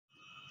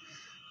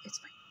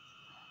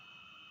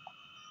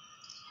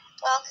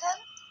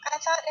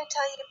to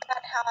tell you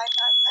about how I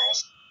got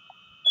this.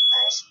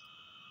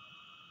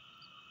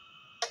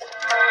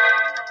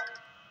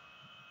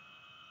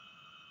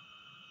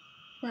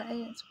 Well, I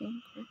didn't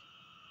screen record.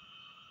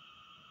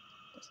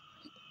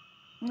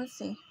 Let's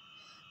see.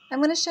 I'm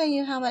going to show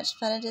you how much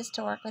fun it is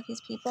to work with these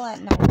people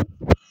at night.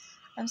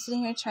 I'm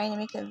sitting here trying to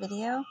make a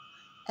video,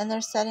 and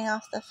they're setting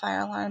off the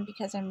fire alarm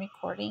because I'm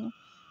recording.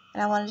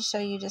 And I wanted to show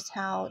you just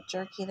how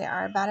jerky they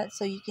are about it,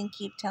 so you can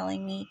keep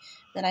telling me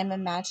that I'm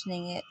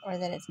imagining it or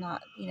that it's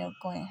not,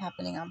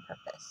 happening on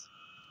purpose.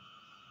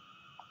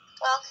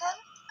 Welcome.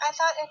 I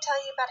thought I'd tell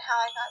you about how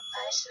I got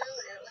this.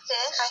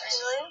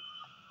 Hulu.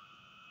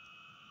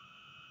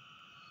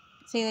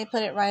 See, they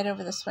put it right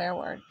over the swear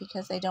word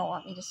because they don't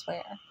want me to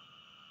swear.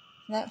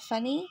 Isn't that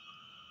funny?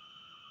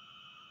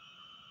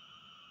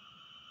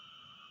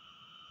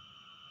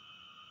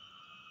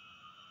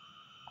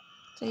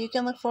 So you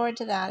can look forward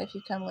to that if you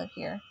come live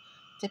here,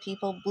 to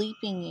people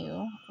bleeping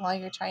you while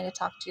you're trying to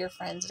talk to your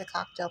friends at a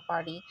cocktail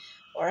party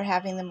or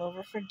having them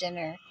over for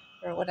dinner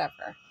or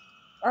whatever,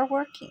 or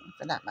working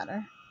for that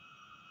matter.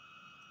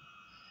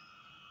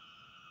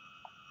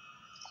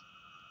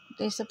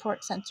 They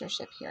support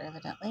censorship here,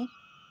 evidently.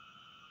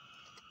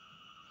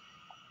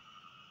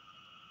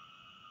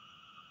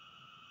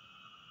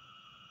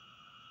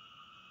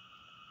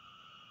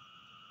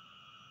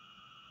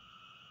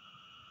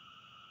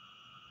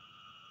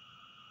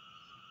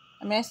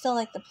 I mean, I still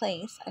like the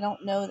place. I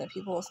don't know that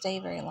people will stay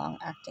very long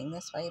acting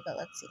this way,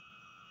 but let's see.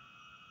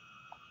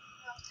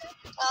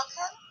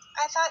 Welcome.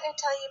 I thought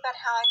I'd tell you about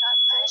how I got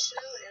this.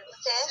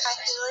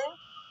 Hulu.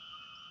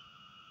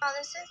 Oh,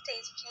 this is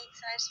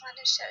Daisycakes, and I just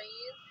wanted to show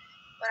you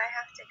what I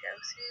have to go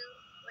through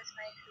with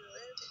my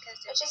Hulu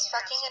because which is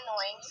fucking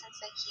annoying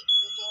since they keep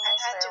leaving my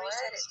I've had to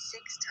reset it 6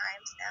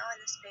 times now in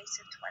the space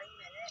of 20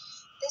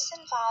 minutes. This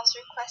involves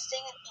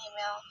requesting an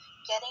email,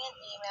 getting an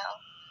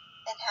email,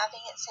 and having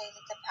it say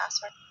that the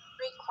password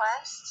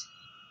request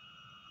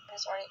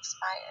has already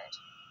expired.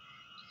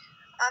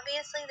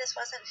 Obviously, this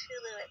wasn't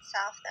Hulu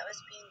itself that was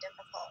being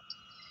difficult.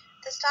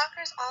 The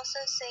stalkers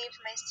also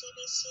saved my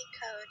CVC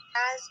code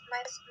as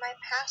my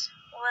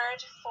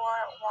password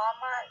for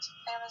Walmart,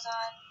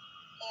 Amazon,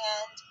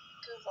 and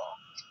Google.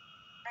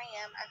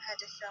 I've had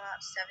to fill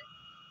out 7.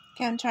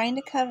 Okay, I'm trying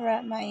to cover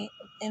up my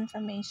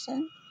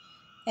information,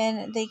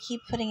 and they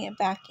keep putting it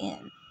back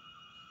in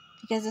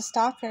because the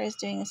stalker is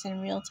doing this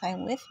in real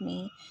time with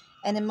me,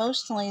 and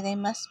emotionally they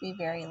must be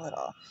very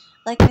little.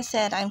 Like I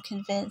said, I'm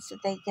convinced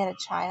that they get a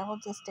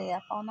child to stay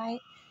up all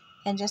night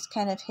and just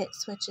kind of hit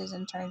switches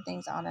and turn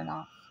things on and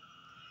off.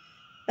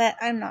 But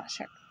I'm not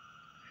sure.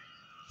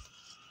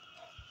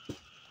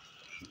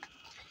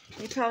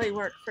 They probably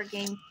work for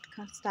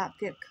GameStop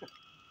gift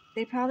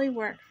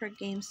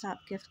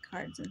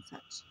cards and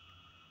such.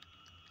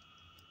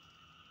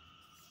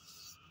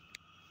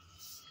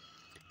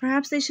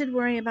 Perhaps they should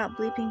worry about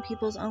bleeping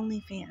people's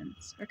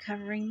OnlyFans or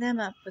covering them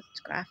up with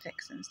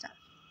graphics and stuff.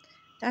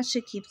 That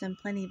should keep them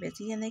plenty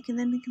busy, and they can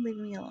leave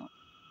me alone.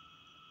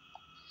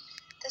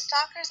 The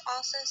stalkers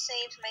also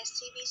saved my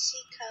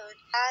CVC code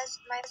as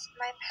my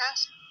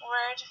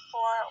password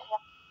for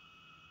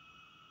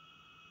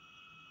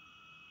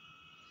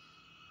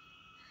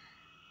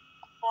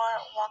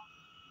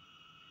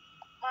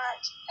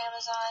Walmart,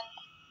 Amazon,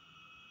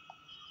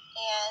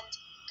 and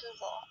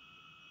Google.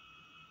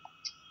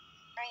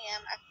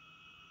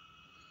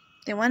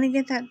 They want to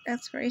get that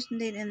expiration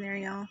date in there,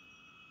 y'all.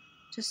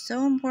 Just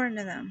so important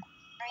to them.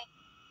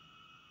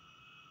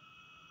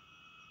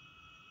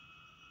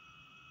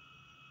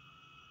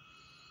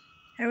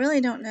 I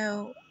really don't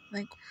know,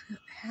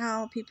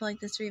 how people like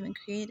this are even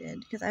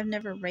created, because I've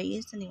never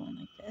raised anyone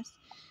like this,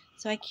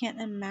 so I can't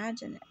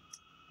imagine it.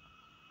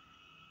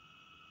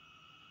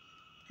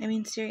 I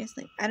mean,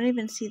 seriously, I don't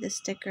even see the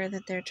sticker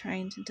that they're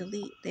trying to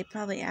delete. They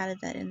probably added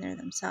that in there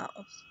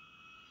themselves.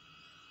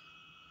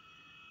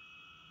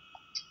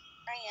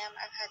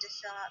 I've had to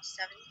fill out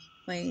 70.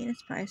 Wait,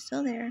 it's probably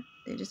still there.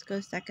 They just go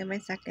second by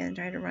second and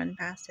try to run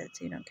past it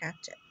so you don't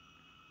catch it.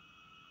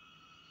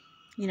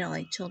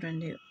 Like children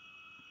do.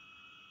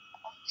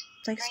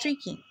 It's like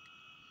streaking.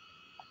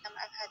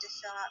 I've had to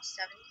fill out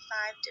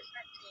 75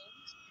 different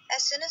things.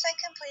 As soon as I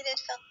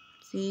completed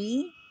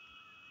See?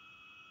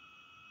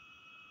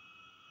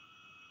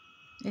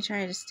 They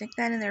try to stick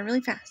that in there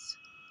really fast.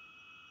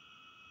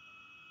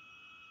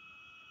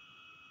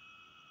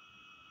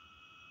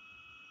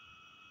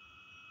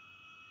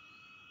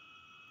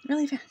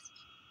 Really fast.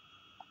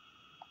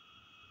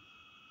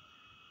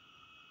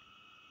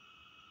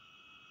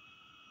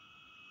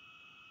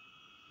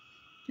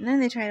 And then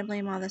they try to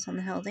blame all this on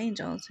the Hells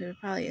Angels, who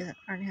probably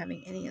aren't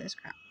having any of this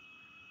crap.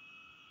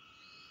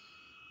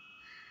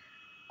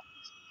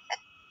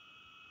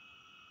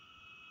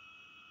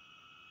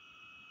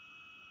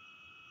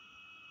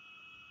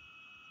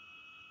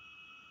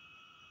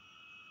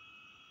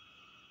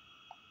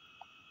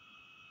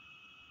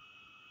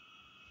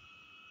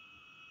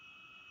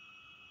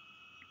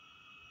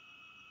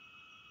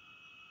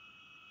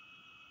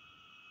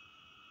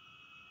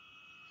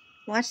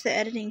 Watch the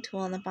editing tool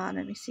on the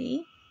bottom, you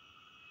see?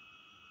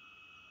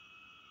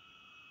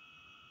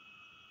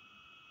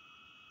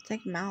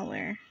 like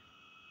malware.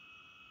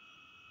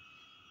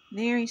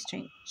 Very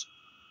strange.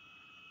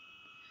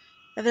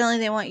 Evidently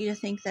they want you to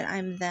think that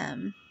I'm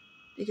them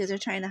because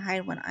they're trying to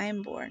hide when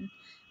I'm born.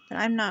 But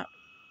I'm not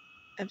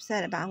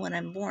upset about when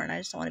I'm born. I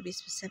just don't want to be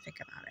specific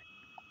about it.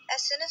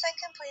 As soon as I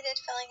completed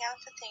filling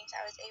out the things,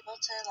 I was able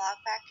to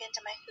log back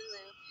into my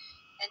Hulu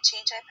and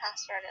change my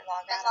password and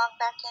log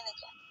back in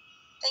again.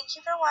 Thank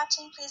you for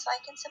watching. Please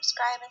like and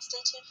subscribe and stay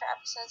tuned for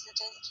episodes of the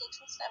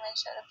Daisycakes and Snowman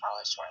Show to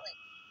follow shortly.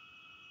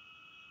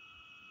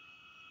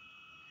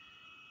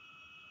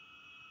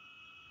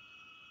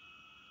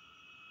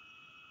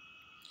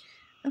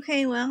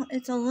 Okay, well,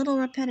 it's a little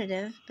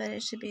repetitive, but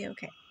it should be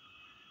okay.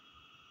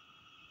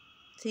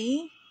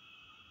 See?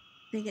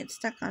 They get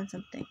stuck on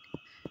something.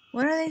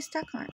 What are they stuck on?